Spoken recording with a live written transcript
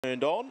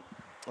Turned on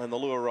and the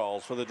lure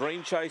rolls for the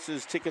Dream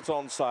Chasers. Tickets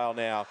on sale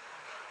now.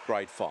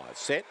 Grade 5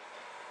 set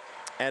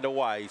and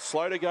away.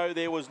 Slow to go,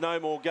 there was No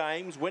More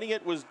Games. Winning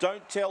it was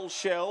Don't Tell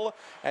Shell,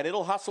 and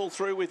it'll hustle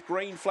through with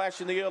Green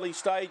Flash in the early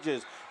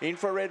stages.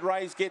 Infrared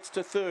Rays gets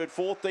to third.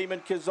 Fourth,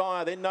 Demon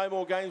Keziah. Then No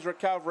More Games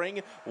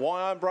recovering.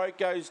 Why I'm Broke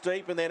goes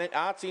deep, and then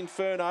Arts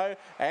Inferno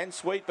and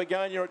Sweet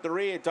Begonia at the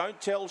rear.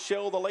 Don't Tell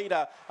Shell, the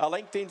leader, a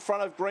length in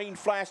front of Green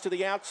Flash to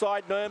the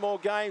outside. No More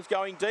Games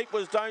going deep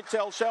was Don't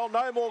Tell Shell.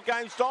 No More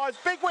Games dives.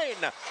 Big win.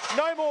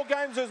 No More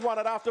Games has won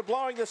it after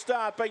blowing the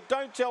start. Beat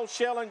Don't Tell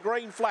Shell and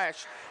Green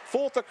Flash.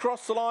 Fourth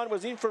across the line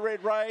was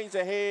Infrared Rays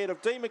ahead of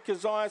Demon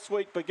Keziah,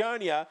 Sweet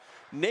Begonia.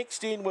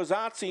 Next in was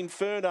Arts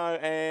Inferno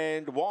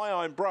and Why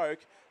I'm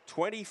Broke.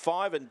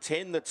 25 and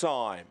 10 the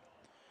time.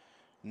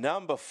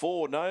 Number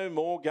 4, No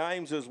More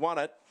Games has won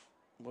it.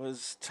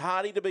 Was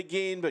tardy to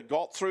begin but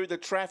got through the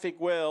traffic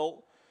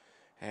well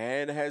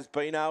and has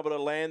been able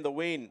to land the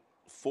win.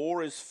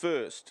 4 is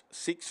first,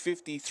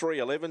 6.53,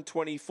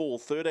 11.24,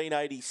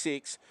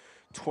 13.86,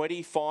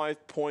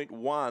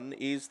 25.1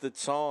 is the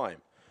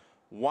time.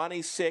 1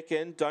 is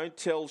second, Don't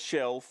Tell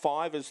Shell.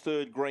 5 is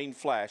third, Green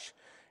Flash.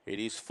 It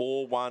is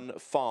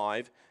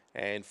 4-1-5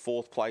 and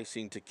fourth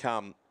placing to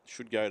come.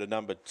 Should go to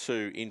number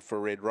 2,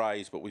 Infrared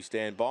Rays, but we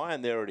stand by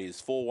and there it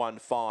is,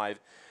 4-1-5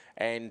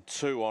 and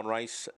 2 on race